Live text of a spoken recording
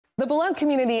The Beloved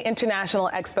Community International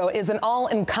Expo is an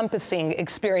all-encompassing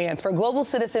experience for global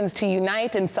citizens to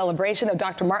unite in celebration of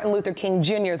Dr. Martin Luther King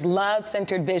Jr.'s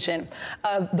love-centered vision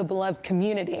of the beloved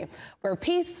community, where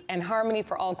peace and harmony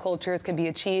for all cultures can be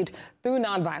achieved through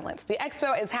nonviolence. The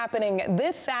Expo is happening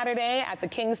this Saturday at the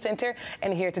King Center,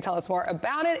 and here to tell us more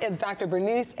about it is Dr.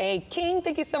 Bernice A. King.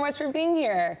 Thank you so much for being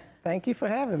here. Thank you for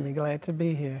having me. Glad to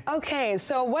be here. Okay,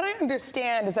 so what I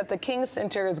understand is that the King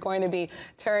Center is going to be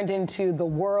turned into the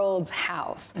world's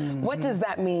house. What does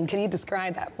that mean? Can you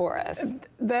describe that for us?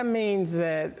 That means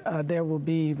that there will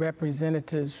be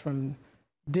representatives from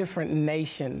different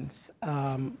nations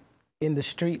in the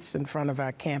streets in front of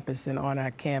our campus and on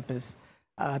our campus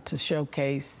to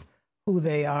showcase who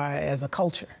they are as a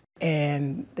culture.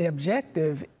 And the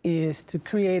objective is to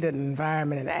create an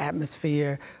environment, an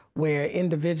atmosphere where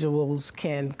individuals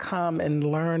can come and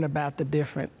learn about the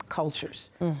different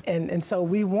cultures. And so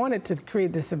we wanted to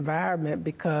create this environment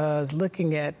because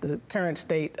looking at the current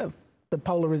state of the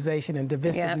polarization and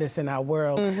divisiveness in our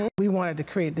world, we wanted to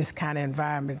create this kind of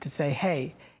environment to say,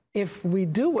 hey, if we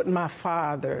do what my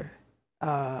father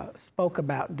spoke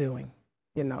about doing,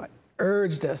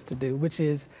 urged us to do, which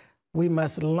is we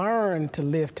must learn to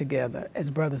live together as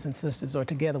brothers and sisters, or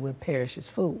together we'll perish as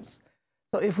fools.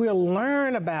 So if we'll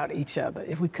learn about each other,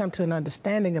 if we come to an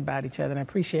understanding about each other, an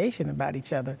appreciation about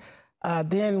each other,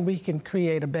 then we can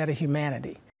create a better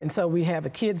humanity. And so we have a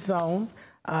kids zone.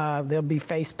 There'll be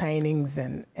face paintings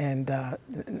and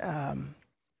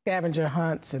scavenger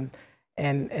hunts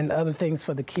and other things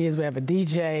for the kids. We have a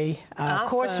DJ. Awesome. Of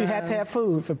course, you have to have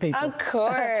food for people. Of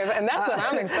course, and that's what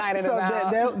I'm excited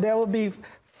about. So there will be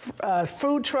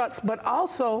food trucks, but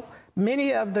also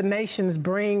many of the nations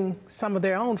bring some of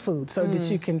their own food so that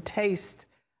you can taste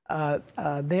their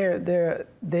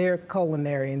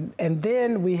culinary. And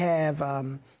then we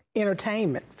have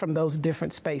entertainment from those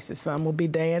different spaces. Some will be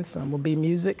dance, some will be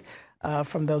music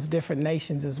from those different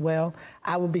nations as well.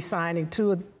 I will be signing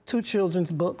two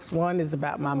children's books. One is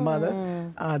about my mother.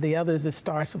 The other is It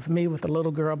Starts With Me, with a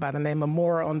little girl by the name of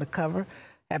Mora on the cover.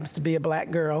 Happens to be a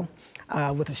black girl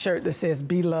with a shirt that says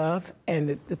 "Be Loved,"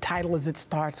 and the title is It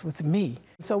Starts With Me.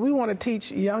 So we want to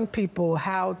teach young people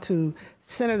how to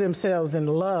center themselves in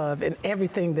love in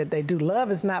everything that they do.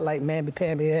 Love is not like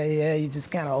mamby-pamby, yeah, you just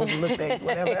kind of overlook things,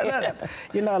 whatever.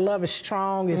 Love is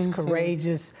strong, it's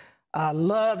courageous.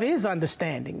 Love is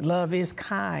understanding, love is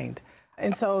kind.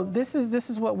 And so this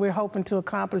is what we're hoping to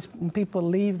accomplish when people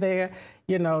leave there,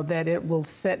 that it will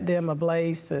set them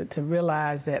ablaze to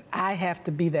realize that I have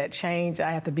to be that change.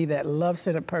 I have to be that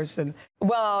love-centered person.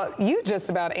 Well, you just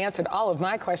about answered all of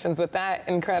my questions with that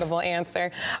incredible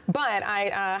answer. But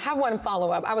I have one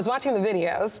follow-up. I was watching the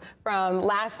videos from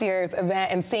last year's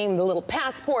event and seeing the little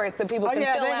passports that people can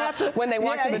fill out when they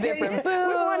walk to the different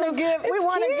booths. We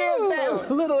want to give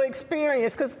that little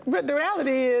experience, because the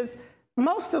reality is,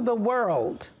 most of the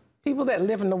world, people that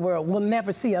live in the world, will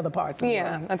never see other parts of the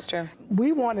world. Yeah, that's true.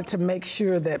 We wanted to make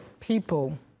sure that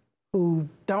people who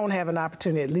don't have an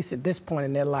opportunity, at least at this point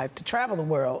in their life, to travel the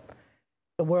world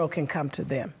can come to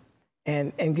them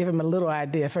and give them a little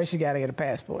idea. First, you got to get a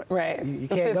passport. Right. You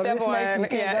can't go to this nation, you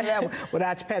can't go to that one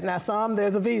without your passport. Now, some,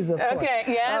 there's a visa, of course. Okay,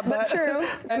 yeah, but true.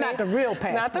 Not the real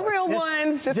passports. Not the real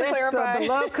ones, just to clarify. The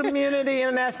Beloved Community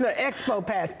International Expo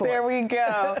passports. There we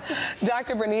go.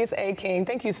 Dr. Bernice A. King,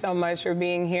 thank you so much for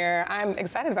being here. I'm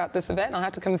excited about this event. I'll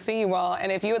have to come see you all.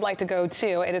 And if you would like to go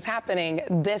too, it is happening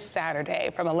this Saturday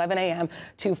from 11 a.m.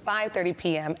 to 5:30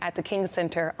 p.m. at the King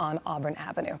Center on Auburn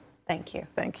Avenue. Thank you.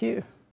 Thank you.